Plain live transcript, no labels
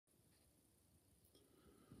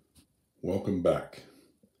Welcome back.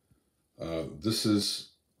 This is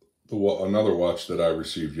another watch that I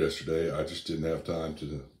received yesterday. I just didn't have time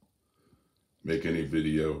to make any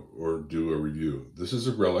video or do a review. This is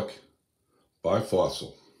a Relic by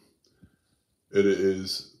Fossil. It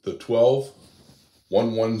is the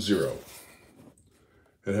 12110.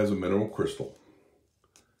 It has a mineral crystal.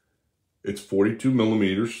 It's 42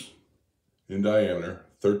 millimeters in diameter,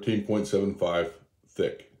 13.75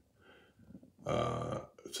 thick.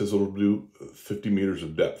 It says it'll do 50 meters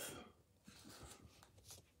of depth.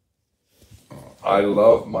 I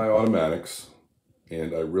love my automatics,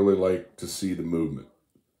 and I really like to see the movement.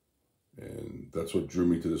 And that's what drew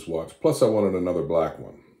me to this watch. Plus, I wanted another black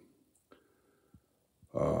one.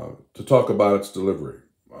 To talk about its delivery.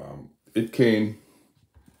 It came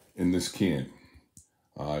in this can.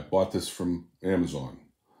 I bought this from Amazon.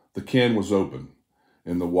 The can was open,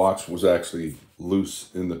 and the watch was actually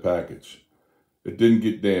loose in the package. It didn't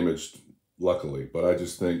get damaged, luckily, but I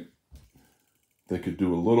just think they could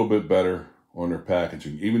do a little bit better on their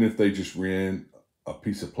packaging. Even if they just ran a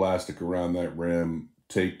piece of plastic around that rim,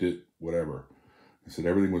 taped it, whatever. I said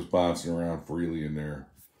everything was bouncing around freely in there.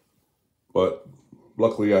 But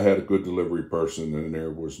luckily I had a good delivery person and there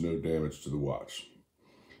was no damage to the watch.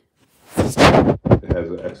 It has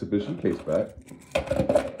an exhibition case back.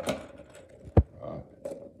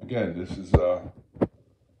 Again, this is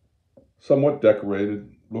somewhat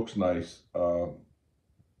decorated, looks nice.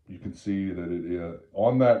 You can see that it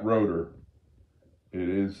on that rotor, it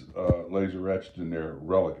is laser etched in there,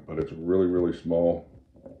 Relic, but it's really, really small,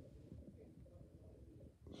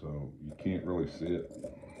 so you can't really see it.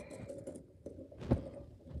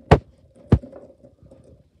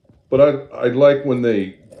 But I like when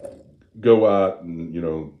they go out and, you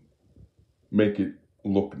know, make it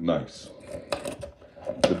look nice.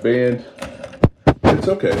 The band, it's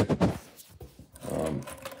okay.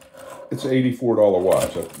 It's an $84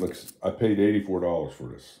 watch. I paid $84 for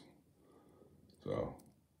this. So,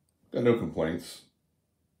 got no complaints.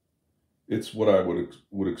 It's what I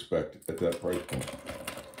would expect at that price point.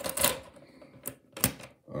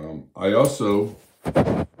 I also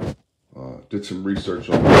did some research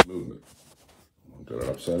on this movement. Got it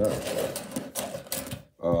upside down.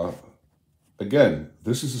 Again,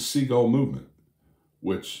 this is a seagull movement,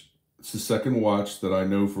 which it's the second watch that I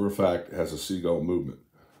know for a fact has a seagull movement.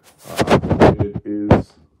 It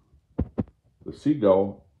is the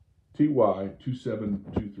Seagull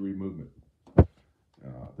TY2723 movement.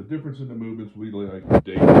 The difference in the movements we like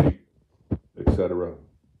date, etc.,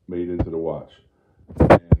 made into the watch.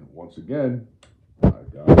 And once again, I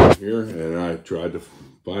got it here and I tried to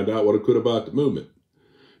find out what I could about the movement.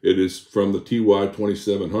 It is from the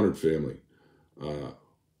TY2700 family.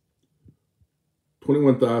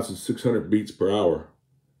 21,600 beats per hour.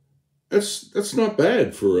 That's not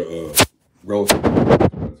bad for a relatively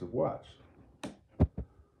expensive watch.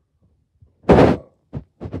 And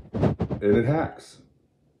it hacks.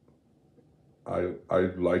 I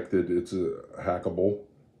like that it's a hackable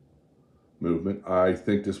movement. I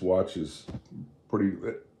think this watch is pretty,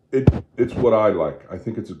 it's what I like. I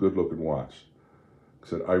think it's a good looking watch.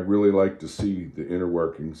 Except I really like to see the inner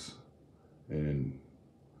workings. And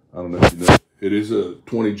I don't know if you know, it is a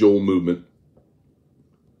 20 joule movement.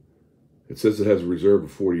 It says it has a reserve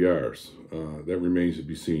of 40 hours. That remains to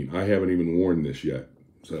be seen. I haven't even worn this yet.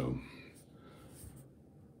 So,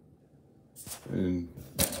 and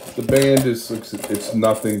the band is, it's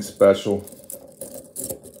nothing special,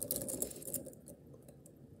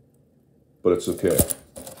 but it's okay.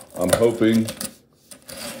 I'm hoping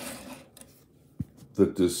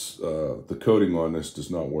that this, the coating on this does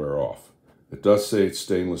not wear off. It does say it's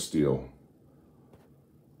stainless steel.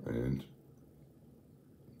 And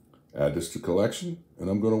add this to collection, and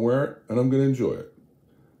I'm going to wear it, and I'm going to enjoy it.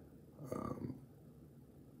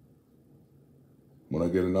 When I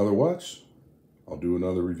get another watch, I'll do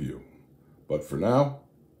another review. But for now,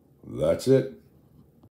 that's it.